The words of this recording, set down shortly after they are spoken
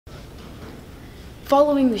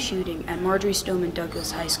Following the shooting at Marjory Stoneman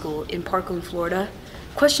Douglas High School in Parkland, Florida,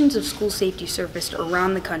 questions of school safety surfaced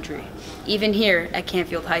around the country, even here at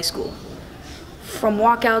Canfield High School. From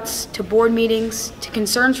walkouts to board meetings to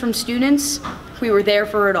concerns from students, we were there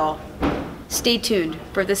for it all. Stay tuned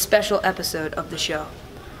for this special episode of the show.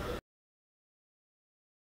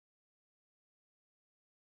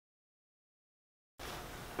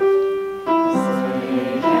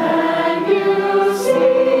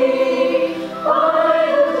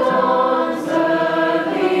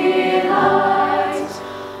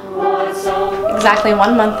 Exactly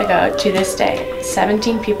 1 month ago to this day,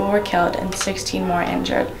 17 people were killed and 16 more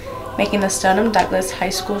injured, making the Stoneman Douglas High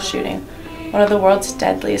School shooting one of the world's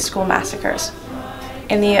deadliest school massacres.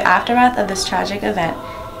 In the aftermath of this tragic event,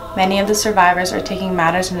 many of the survivors are taking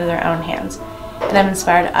matters into their own hands and have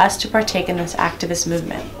inspired us to partake in this activist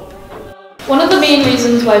movement. One of the main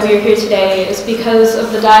reasons why we are here today is because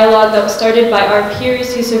of the dialogue that was started by our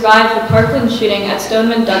peers who survived the Parkland shooting at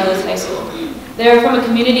Stoneman Douglas High School. They are from a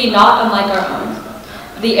community not unlike our own.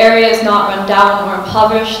 The area is not run down or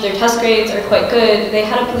impoverished, their test grades are quite good, they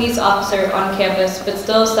had a police officer on campus, but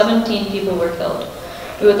still 17 people were killed.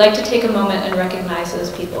 We would like to take a moment and recognize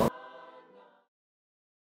those people.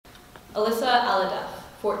 Alyssa Aladef,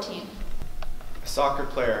 14. A soccer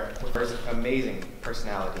player with an amazing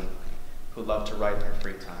personality who loved to write in her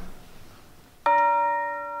free time.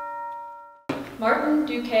 Martin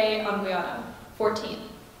Duque Anguiano, 14.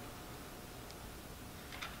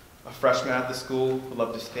 A freshman at the school who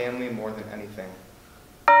loved his family more than anything.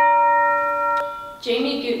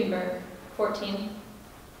 Jamie Gutenberg, 14.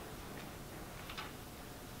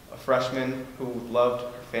 A freshman who loved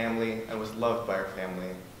her family and was loved by her family,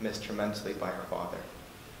 missed tremendously by her father.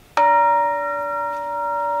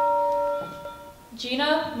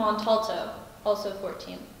 Gina Montalto, also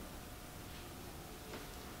 14.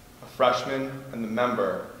 A freshman and the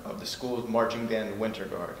member of the school's marching band Winter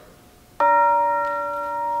Guard.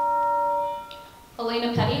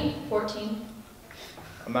 Elena Petty, 14.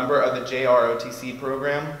 A member of the JROTC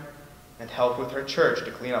program and helped with her church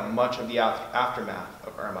to clean up much of the aftermath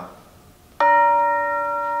of Irma.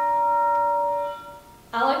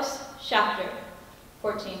 Alex Schachter,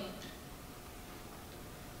 14.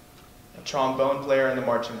 A trombone player in the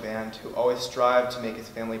marching band who always strived to make his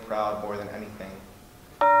family proud more than anything.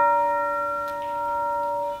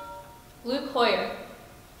 Luke Hoyer,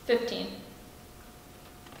 15.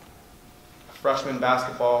 A freshman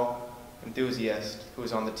basketball enthusiast who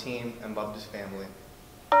was on the team and loved his family.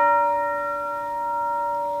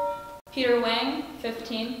 Peter Wang,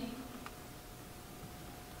 15.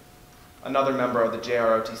 Another member of the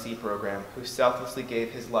JROTC program who selflessly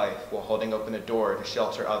gave his life while holding open a door to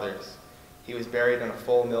shelter others. He was buried in a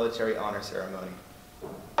full military honor ceremony.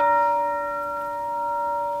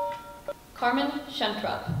 Carmen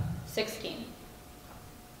Schentrup, 16.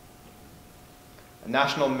 A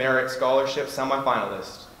National Merit Scholarship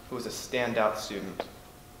semifinalist who was a standout student.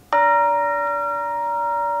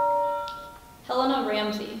 Helena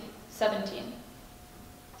Ramsey, 17.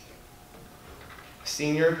 A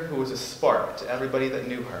senior who was a spark to everybody that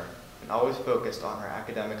knew her and always focused on her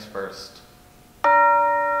academics first.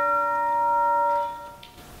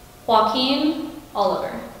 Joaquin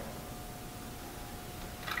Oliver.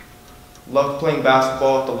 Loved playing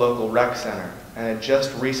basketball at the local rec center and had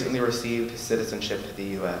just recently received his citizenship to the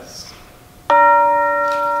U.S.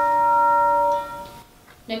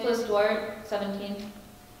 Nicholas Duarte, 17.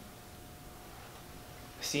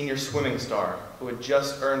 A senior swimming star who had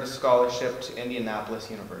just earned a scholarship to Indianapolis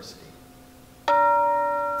University.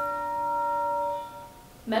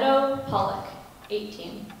 Meadow Pollock,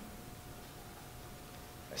 18.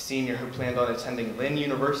 A senior who planned on attending Lynn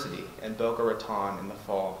University in Boca Raton in the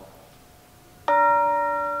fall.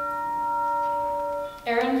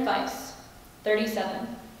 Aaron Feiss, 37.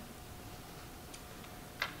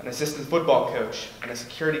 An assistant football coach and a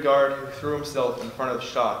security guard who threw himself in front of the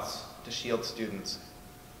shots to shield students.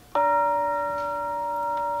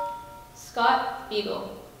 Scott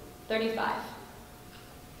Beagle, 35.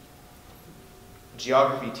 A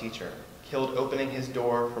geography teacher killed opening his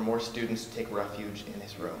door for more students to take refuge in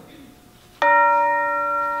his room.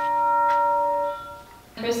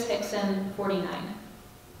 Chris Hickson, 49.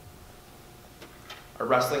 A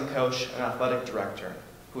wrestling coach and athletic director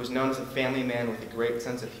who was known as a family man with a great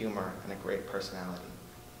sense of humor and a great personality.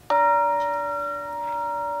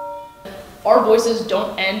 our voices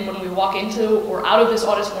don't end when we walk into or out of this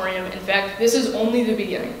auditorium. In fact, this is only the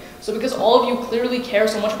beginning. So because all of you clearly care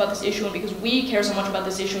so much about this issue, and because we care so much about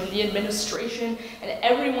this issue, and the administration and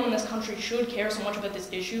everyone in this country should care so much about this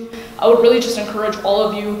issue, I would really just encourage all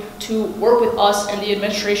of you to work with us and the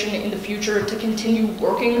administration in the future to continue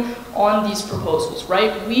working on these proposals,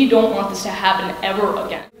 right? We don't want this to happen ever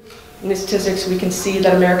again. In the statistics, we can see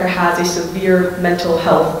that America has a severe mental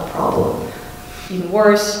health problem. Even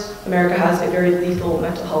worse, America has a very lethal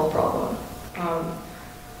mental health problem.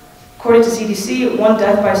 According to CDC, 1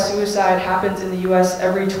 death by suicide happens in the US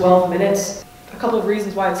every 12 minutes. A couple of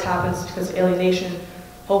reasons why this happens is because of alienation,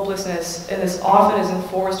 hopelessness, and this often is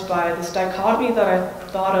enforced by this dichotomy that I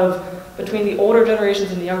thought of between the older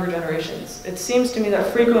generations and the younger generations. It seems to me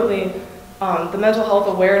that frequently the mental health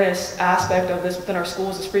awareness aspect of this within our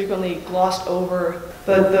schools is frequently glossed over,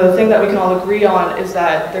 but the thing that we can all agree on is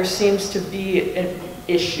that there seems to be an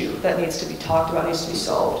issue that needs to be talked about, needs to be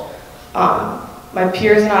solved. My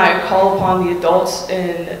peers and I call upon the adults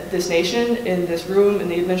in this nation, in this room, in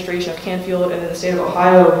the administration of Canfield, and in the state of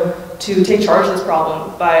Ohio to take charge of this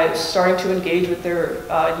problem by starting to engage with their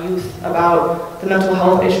youth about the mental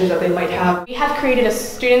health issues that they might have. We have created a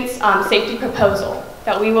students' safety proposal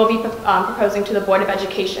that we will be proposing to the Board of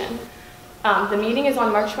Education. The meeting is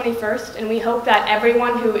on March 21st, and we hope that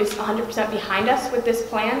everyone who is 100% behind us with this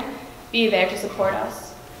plan be there to support us.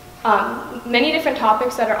 Many different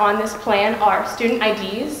topics that are on this plan are student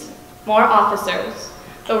IDs, more officers,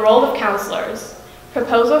 the role of counselors,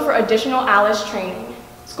 proposal for additional ALIS training,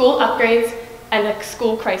 school upgrades, and a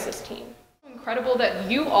school crisis team. Incredible that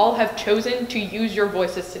you all have chosen to use your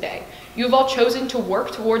voices today. You've all chosen to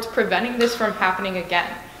work towards preventing this from happening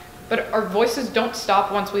again. But our voices don't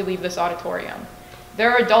stop once we leave this auditorium. There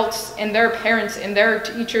are adults and their parents and their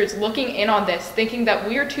teachers looking in on this, thinking that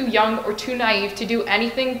we are too young or too naive to do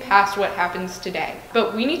anything past what happens today.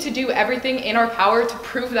 But we need to do everything in our power to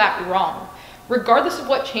prove that wrong. Regardless of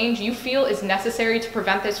what change you feel is necessary to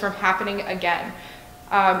prevent this from happening again.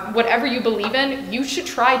 Whatever you believe in, you should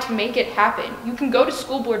try to make it happen. You can go to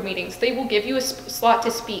school board meetings. They will give you a slot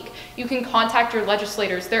to speak. You can contact your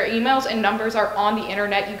legislators. Their emails and numbers are on the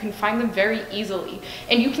internet. You can find them very easily.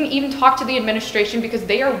 And you can even talk to the administration because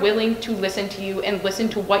they are willing to listen to you and listen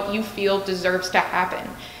to what you feel deserves to happen.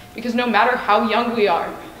 Because no matter how young we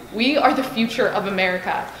are the future of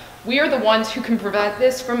America. We are the ones who can prevent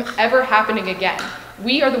this from ever happening again.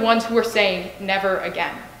 We are the ones who are saying never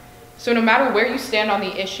again. So no matter where you stand on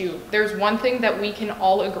the issue, there's one thing that we can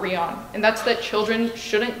all agree on, and that's that children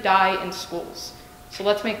shouldn't die in schools. So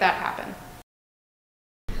let's make that happen.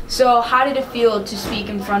 So how did it feel to speak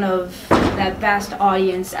in front of that vast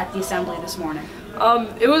audience at the assembly this morning?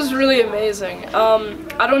 It was really amazing.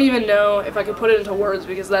 I don't even know if I could put it into words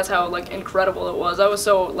because that's how incredible it was. I was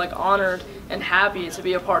so honored and happy to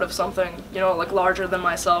be a part of something, larger than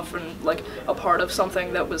myself and a part of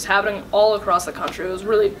something that was happening all across the country. It was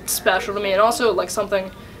really special to me and also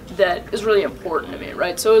something that is really important to me,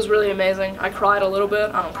 right? So it was really amazing. I cried a little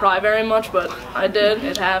bit. I don't cry very much, but I did.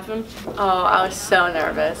 It happened. Oh, I was so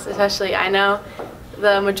nervous, especially I know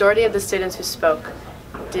the majority of the students who spoke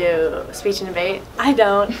do speech and debate. I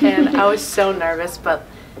don't, and I was so nervous, but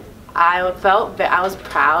I was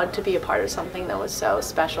proud to be a part of something that was so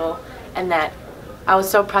special, and that I was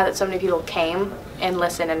so proud that so many people came and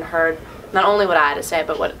listened and heard not only what I had to say,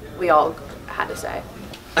 but what we all had to say.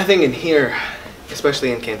 I think in here,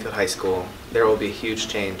 especially in Canfield High School, there will be a huge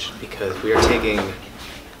change because we are taking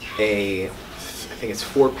I think it's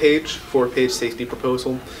four-page safety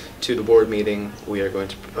proposal to the board meeting. We are going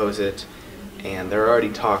to propose it, and there are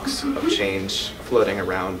already talks of change floating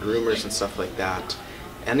around, rumors and stuff like that.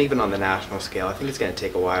 And even on the national scale, I think it's going to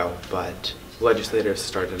take a while, but legislators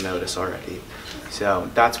started to notice already.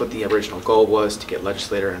 So that's what the original goal was, to get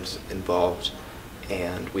legislators involved,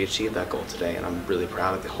 and we achieved that goal today, and I'm really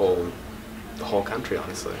proud of the whole country,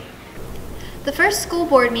 honestly. The first school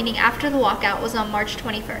board meeting after the walkout was on March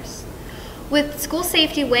 21st. With school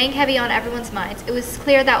safety weighing heavy on everyone's minds, it was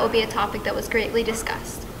clear that would be a topic that was greatly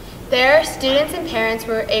discussed. There, students and parents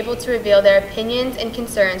were able to reveal their opinions and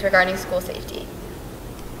concerns regarding school safety.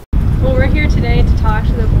 Well, we're here today to talk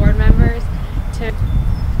to the board members, to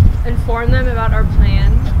inform them about our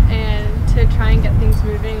plan, and to try and get things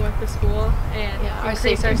moving with the school and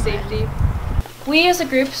increase our safety. We as a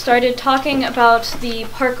group started talking about the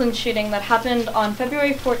Parkland shooting that happened on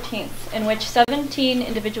February 14th, in which 17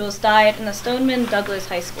 individuals died in the Stoneman Douglas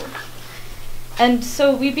High School. And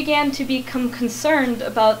so we began to become concerned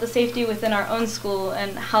about the safety within our own school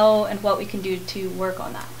and how and what we can do to work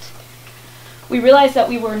on that. We realized that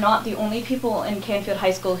we were not the only people in Canfield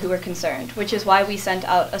High School who were concerned, which is why we sent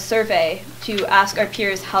out a survey to ask our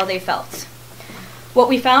peers how they felt. What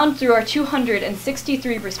we found through our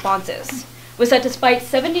 263 responses was that despite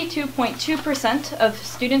 72.2% of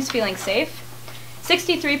students feeling safe,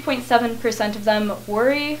 63.7% of them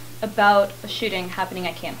worry about a shooting happening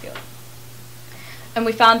at Canfield. And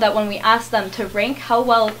we found that when we asked them to rank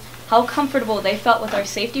how comfortable they felt with our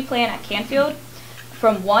safety plan at Canfield,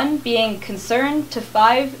 from 1 being concerned to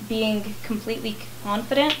 5 being completely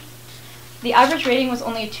confident, the average rating was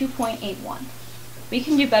only a 2.81. We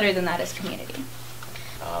can do better than that as a community.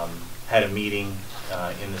 Had a meeting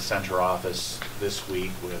in the center office this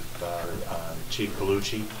week with Chief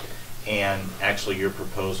Palucci, and actually your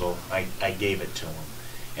proposal, I gave it to him,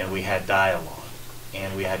 and we had dialogue,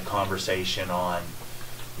 and we had conversation on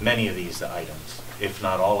many of these items, if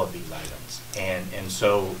not all of these items. And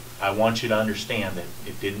so I want you to understand that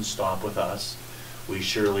it didn't stop with us. We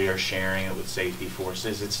surely are sharing it with safety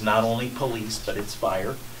forces. It's not only police, but it's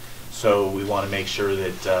fire. So we want to make sure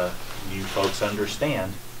that you folks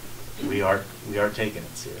understand we are taking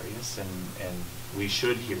it serious, and we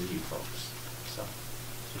should hear you folks. So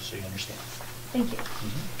just so you understand. Thank you.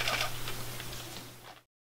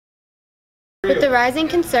 With the rising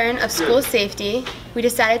concern of school safety, we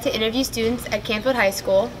decided to interview students at Canfield High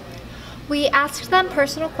School. We asked them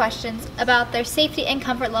personal questions about their safety and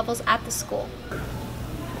comfort levels at the school.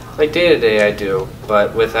 Like day to day I do,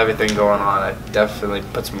 but with everything going on, it definitely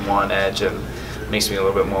puts me more on edge and makes me a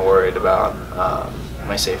little bit more worried about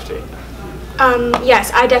my safety.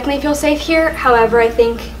 Yes, I definitely feel safe here. However, I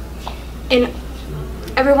think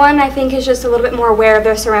everyone is just a little bit more aware of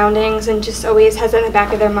their surroundings and just always has it in the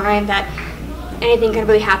back of their mind that anything can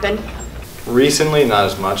really happen. Recently, not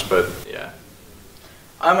as much, but yeah.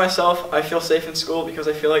 I myself, I feel safe in school because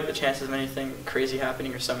I feel like the chances of anything crazy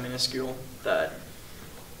happening are so minuscule that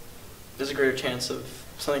there's a greater chance of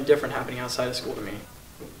something different happening outside of school to me.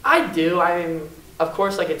 I do. I mean, of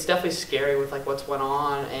course, like it's definitely scary with like what's went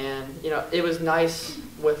on, and you know, it was nice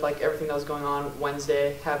with like everything that was going on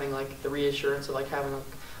Wednesday, having like the reassurance of like having like,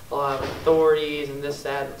 a lot of authorities and this,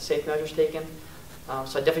 that, safe measures taken.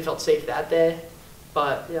 So I definitely felt safe that day.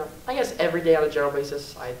 But you know, I guess every day on a general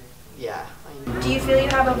basis, Do you feel you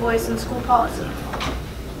have a voice in school policy?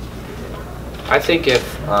 I think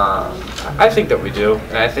I think that we do,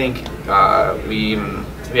 and I think we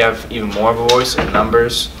have even more of a voice in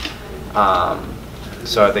numbers.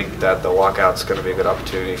 So I think that the walkout's going to be a good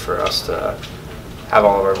opportunity for us to have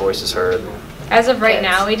all of our voices heard. As of right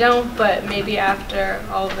now, we don't, but maybe after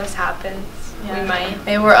all of this happens, we might.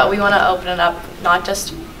 Maybe we want to open it up, not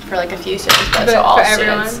just for like a few students, but so all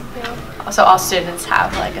students. So all students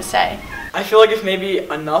have like a say. I feel like if maybe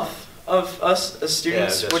enough of us as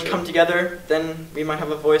students would come together, then we might have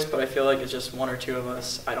a voice, but I feel like it's just 1 or 2 of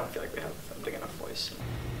us. I don't feel like we have a big enough voice.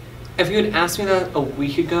 If you had asked me that a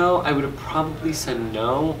week ago, I would have probably said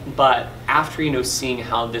no, but after, seeing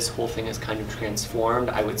how this whole thing has kind of transformed,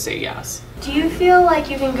 I would say yes. Do you feel like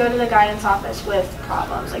you can go to the guidance office with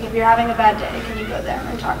problems? Like if you're having a bad day, can you go there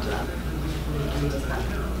and talk to them?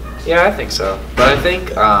 Yeah, I think so. But I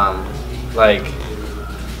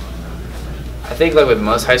think with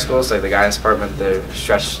most high schools, like the guidance department, they're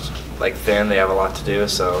stretched like thin. They have a lot to do,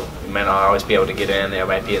 so you might not always be able to get in. They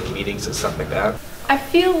might be in meetings and stuff like that. I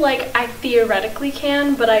feel like I theoretically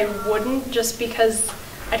can, but I wouldn't just because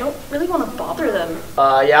I don't really want to bother them.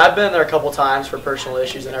 Yeah, I've been there a couple times for personal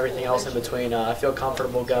issues and everything else in between. I feel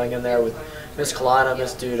comfortable going in there with Ms. Kalina,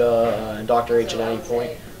 Ms. Duda, and Dr. H at any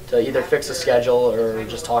point to either fix a schedule or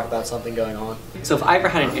just talk about something going on. So if I ever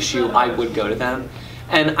had an issue, I would go to them.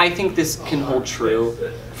 And I think this can hold true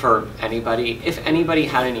for anybody. If anybody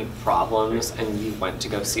had any problems and you went to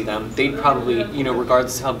go see them, they'd probably,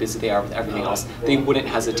 regardless of how busy they are with everything else, they wouldn't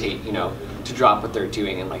hesitate, to drop what they're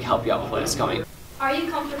doing and help you out with what's going. Are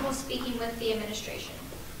you comfortable speaking with the administration?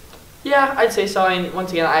 Yeah, I'd say so. I mean,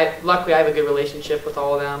 once again, luckily I have a good relationship with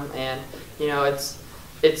all of them, and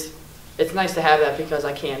it's nice to have that because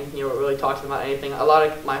I can, really talk to them about anything. A lot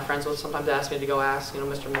of my friends will sometimes ask me to go ask,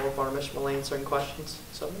 Mr. Mullivan or Mr. Mullane certain questions.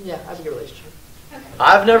 So yeah, I have a good relationship. Okay.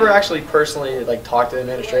 I've never actually personally talked to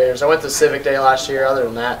administrators. I went to Civic Day last year. Other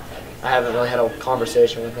than that, I haven't really had a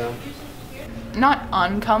conversation with them. Not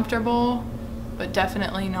uncomfortable, but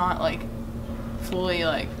definitely not fully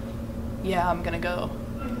yeah, I'm gonna go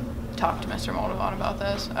talk to Mr. Moldovan about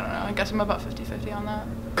this. I don't know. I guess I'm about 50-50 on that.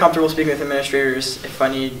 Comfortable speaking with administrators if I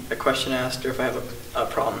need a question asked or if I have a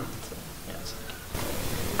problem. So, yes.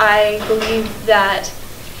 I believe that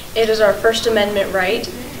it is our First Amendment right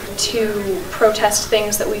to protest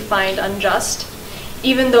things that we find unjust.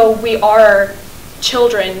 Even though we are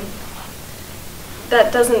children,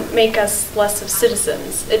 that doesn't make us less of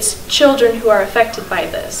citizens. It's children who are affected by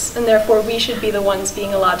this, and therefore we should be the ones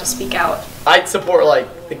being allowed to speak out. I support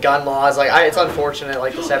like the gun laws. Like it's unfortunate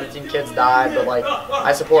like the 17 kids died, but like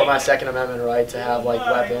I support my Second Amendment right to have like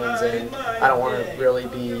weapons, and I don't want to really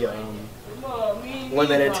be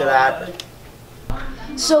limited to that.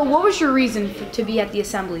 So what was your reason to be at the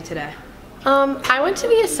assembly today? I went to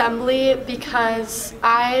the assembly because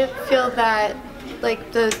I feel that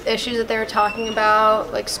like the issues that they were talking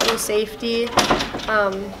about, like school safety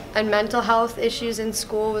and mental health issues in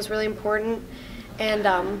school, was really important. And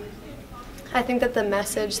I think that the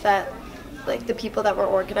message that like the people that were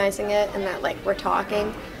organizing it and that like were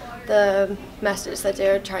talking, the message that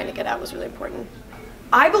they were trying to get out was really important.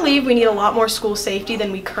 I believe we need a lot more school safety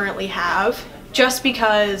than we currently have, just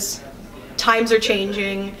because times are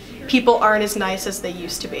changing. People aren't as nice as they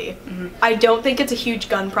used to be. I don't think it's a huge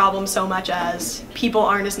gun problem so much as people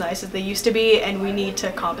aren't as nice as they used to be, and we need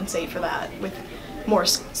to compensate for that with more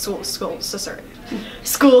school security.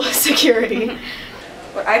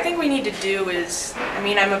 What I think we need to do is, I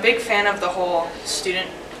mean, I'm a big fan of the whole student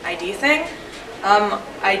ID thing.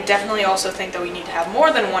 I definitely also think that we need to have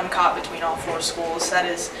more than one cop between all 4 schools. That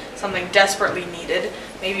is something desperately needed.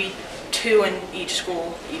 Maybe 2 in each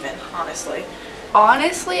school even, honestly.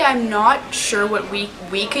 Honestly, I'm not sure what we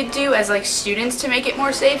could do as like students to make it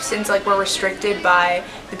more safe, since like we're restricted by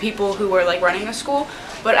the people who are like running the school.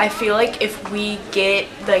 But I feel like if we get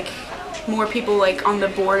like more people like on the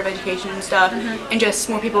board of education and stuff, and just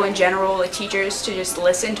more people in general, like teachers, to just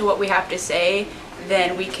listen to what we have to say,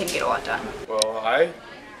 then we can get a lot done. Well, I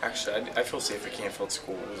feel safe at Canfield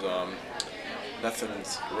schools.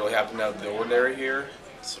 Nothing's really happened out of the ordinary here.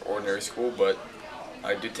 It's an ordinary school, but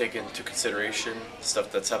I do take into consideration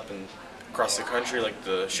stuff that's happened across the country, like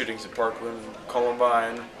the shootings at Parkland,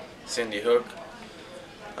 Columbine, Sandy Hook.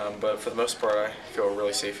 But for the most part, I feel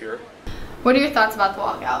really safe here. What are your thoughts about the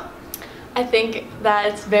walkout? I think that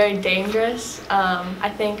it's very dangerous. I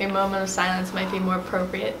think a moment of silence might be more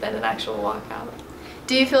appropriate than an actual walkout.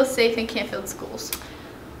 Do you feel safe in Canfield schools?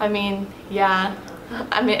 I mean, yeah.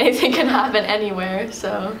 I mean, anything can happen anywhere,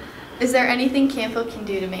 so. Is there anything Canfield can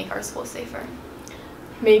do to make our school safer?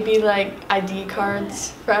 Maybe like ID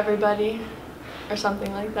cards for everybody or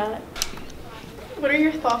something like that. What are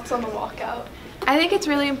your thoughts on the walkout? I think it's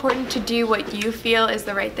really important to do what you feel is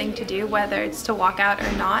the right thing to do, whether it's to walk out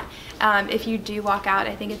or not. If you do walk out,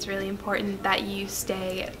 I think it's really important that you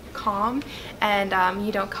stay calm and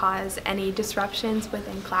you don't cause any disruptions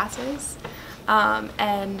within classes.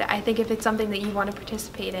 And I think if it's something that you want to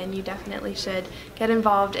participate in, you definitely should get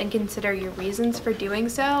involved and consider your reasons for doing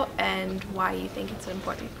so and why you think it's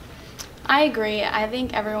important. I agree. I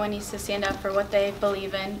think everyone needs to stand up for what they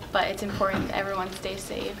believe in, but it's important that everyone stay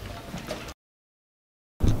safe.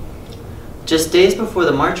 Just days before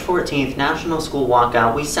the March 14th National School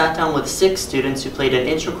Walkout, we sat down with 6 students who played an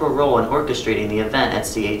integral role in orchestrating the event at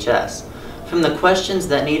CHS. From the questions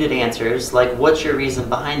that needed answers, like what's your reason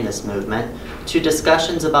behind this movement, to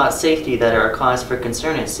discussions about safety that are a cause for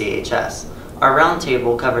concern at CHS. Our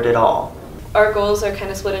roundtable covered it all. Our goals are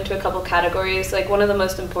kind of split into a couple categories. Like one of the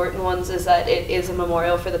most important ones is that it is a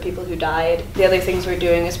memorial for the people who died. The other things we're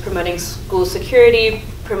doing is promoting school security,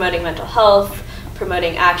 promoting mental health,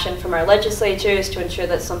 promoting action from our legislatures to ensure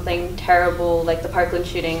that something terrible like the Parkland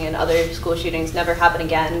shooting and other school shootings never happen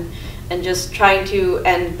again, and just trying to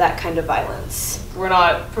end that kind of violence. We're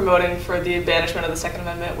not promoting for the banishment of the Second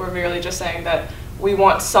Amendment. We're merely just saying that we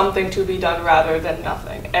want something to be done rather than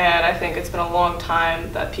nothing. And I think it's been a long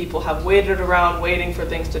time that people have waited around waiting for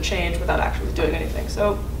things to change without actually doing anything.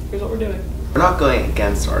 So here's what we're doing. We're not going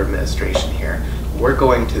against our administration here. We're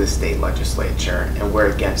going to the state legislature and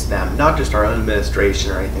we're against them. Not just our own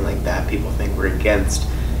administration or anything like that. People think we're against,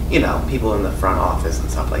 you know, people in the front office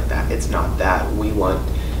and stuff like that. It's not that. We want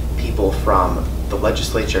people from the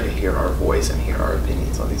legislature to hear our voice and hear our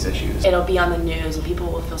opinions on these issues. It'll be on the news and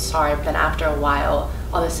people will feel sorry, but then after a while,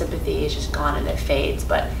 all the sympathy is just gone and it fades.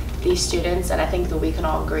 But these students, and I think that we can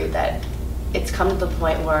all agree that it's come to the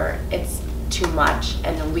point where it's too much,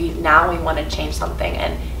 and we want to change something.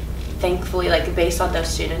 And thankfully, like based on those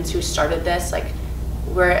students who started this, like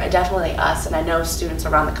we're definitely us, and I know students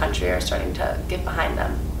around the country are starting to get behind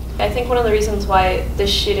them. I think one of the reasons why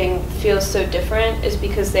this shooting feels so different is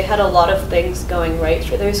because they had a lot of things going right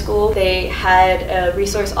for their school. They had a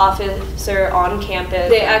resource officer on campus.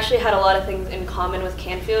 They actually had a lot of things in common with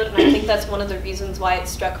Canfield, and I think that's one of the reasons why it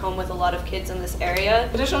struck home with a lot of kids in this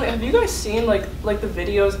area. Additionally, have you guys seen like the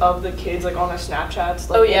videos of the kids like on their Snapchats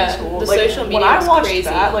like oh yeah, in school? the like, social media when I was watched crazy.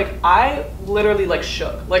 that, like I literally like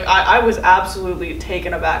shook. Like I was absolutely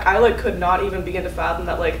taken aback. I like could not even begin to fathom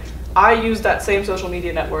that like I use that same social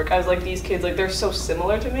media network as like these kids, like they're so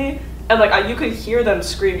similar to me, and like you could hear them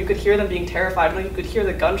scream, you could hear them being terrified, like you could hear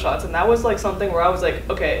the gunshots, and that was like something where I was like,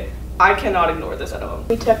 okay, I cannot ignore this at home.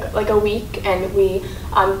 We took like a week and we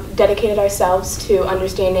dedicated ourselves to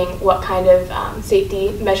understanding what kind of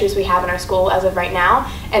safety measures we have in our school as of right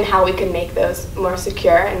now and how we can make those more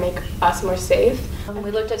secure and make us more safe. We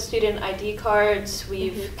looked at student ID cards.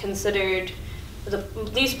 We've considered, the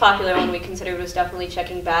least popular one we considered was definitely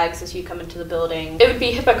checking bags as you come into the building. It would be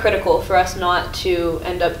hypocritical for us not to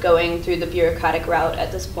end up going through the bureaucratic route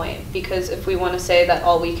at this point, because if we want to say that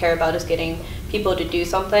all we care about is getting people to do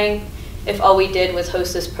something, if all we did was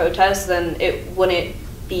host this protest, then it wouldn't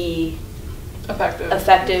be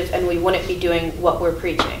effective and we wouldn't be doing what we're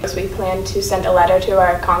preaching. So we plan to send a letter to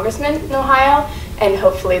our congressman in Ohio, and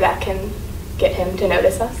hopefully that can get him to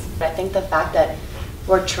notice us. I think the fact that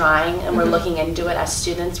we're trying and we're looking into it as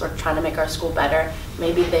students, we're trying to make our school better,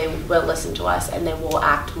 maybe they will listen to us and they will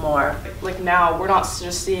act more. Like now, we're not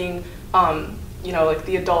just seeing you know, like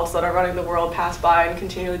the adults that are running the world pass by and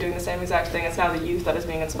continually doing the same exact thing. It's now the youth that is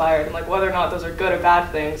being inspired, and like whether or not those are good or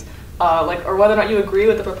bad things, or whether or not you agree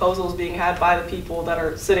with the proposals being had by the people that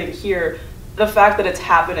are sitting here, the fact that it's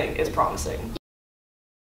happening is promising.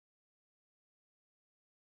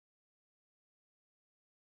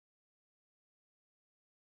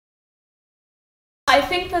 I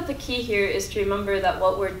think that the key here is to remember that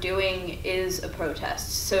what we're doing is a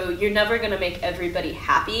protest. So you're never going to make everybody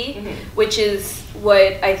happy, which is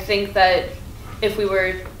what I think that if we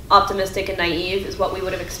were optimistic and naive is what we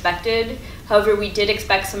would have expected. However, we did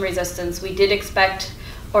expect some resistance. We did expect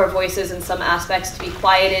our voices in some aspects to be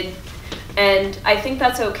quieted. And I think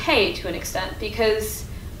that's okay to an extent, because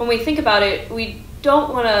when we think about it, we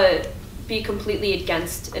don't want to be completely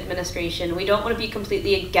against administration. We don't want to be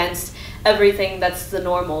completely against everything that's the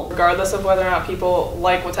normal. Regardless of whether or not people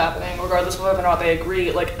like what's happening, regardless of whether or not they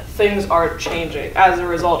agree, like things are changing as a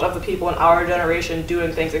result of the people in our generation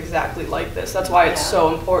doing things exactly like this. That's why it's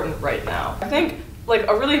so important right now. I think like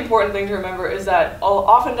a really important thing to remember is that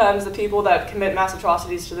oftentimes the people that commit mass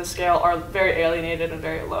atrocities to this scale are very alienated and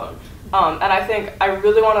very alone. And I think I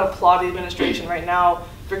really want to applaud the administration right now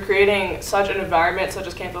for creating such an environment such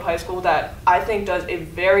as Canfield High School that I think does a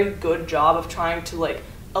very good job of trying to like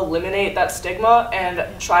eliminate that stigma and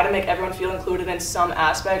try to make everyone feel included in some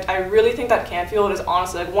aspect. I really think that Canfield is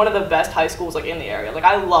honestly like one of the best high schools like in the area. Like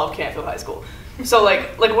I love Canfield High School. So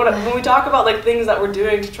like when we talk about like things that we're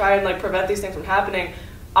doing to try and like prevent these things from happening,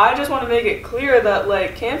 I just want to make it clear that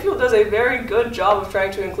like Canfield does a very good job of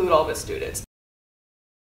trying to include all of its students.